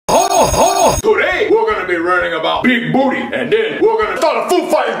be learning about big booty, and then we're gonna start a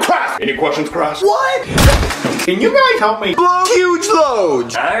food fight in class. Any questions, class? What? Can you guys help me blow huge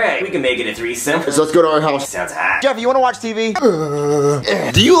loads? Alright, we can make it a threesome. So let's go to our house. Sounds hot. Jeffy, you wanna watch TV?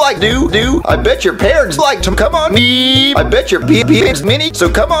 Do you like do? I bet your parents like to come on me. I bet your is mini, so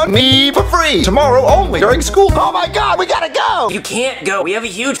come on me for free. Tomorrow only during school. Oh my god, we gotta go! You can't go. We have a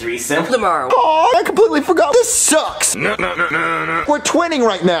huge threesome tomorrow. Oh, I completely forgot. This sucks. No. We're twinning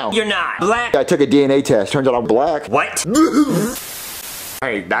right now. You're not. Black. I took a DNA test. Turns out I'm black. What?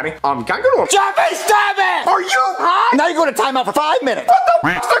 Hey, Daddy, can I go to Jeffy, stop it! Are you hot? Now you're going to time out for 5 minutes.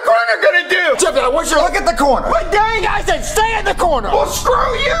 What's the corner gonna do? Jeffy, I want you to look at the corner. But dang, I said stay in the corner. Well,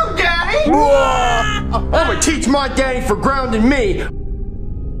 screw you, Daddy! I'm gonna teach my daddy for grounding me.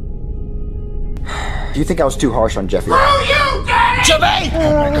 Do you think I was too harsh on Jeffy? Screw you, Daddy! Jeffy!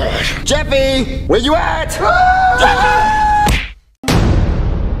 Oh my gosh. Jeffy, where you at? Jeffy!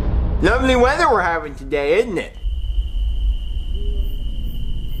 Lovely weather we're having today, isn't it?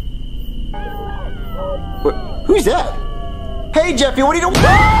 Who's that? Hey, Jeffy, what are you doing?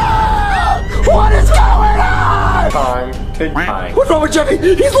 What is going on? Time to die. What's wrong with Jeffy?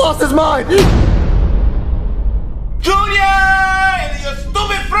 He's lost his mind. Junior! And your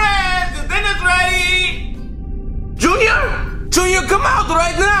stupid friends! The dinner's ready! Junior! Junior, come out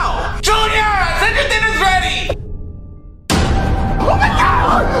right now! Junior! I said your dinner's ready! Oh my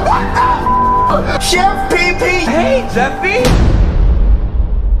god! What the? Chef PP! Hey, Jeffy!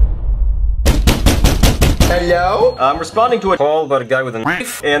 Hello? I'm responding to a call about a guy with a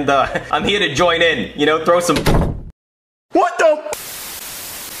knife, and I'm here to join in. You know, throw some. What the?